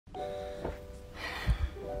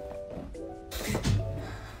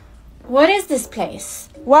What is this place?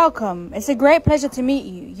 Welcome. It's a great pleasure to meet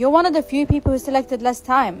you. You're one of the few people who selected less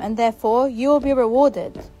time, and therefore you will be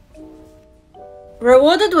rewarded.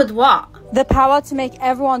 Rewarded with what? The power to make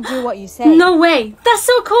everyone do what you say. No way! That's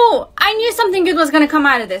so cool! I knew something good was gonna come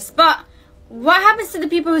out of this, but what happens to the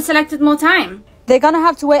people who selected more time? They're gonna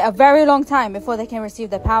have to wait a very long time before they can receive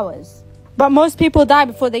their powers. But most people die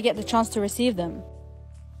before they get the chance to receive them.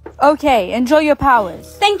 Okay, enjoy your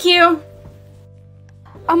powers. Thank you!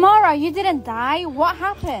 Amara, you didn't die? What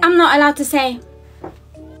happened? I'm not allowed to say.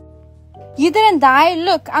 You didn't die?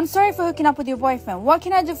 Look, I'm sorry for hooking up with your boyfriend. What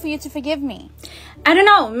can I do for you to forgive me? I don't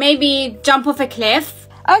know, maybe jump off a cliff?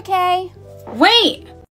 Okay. Wait!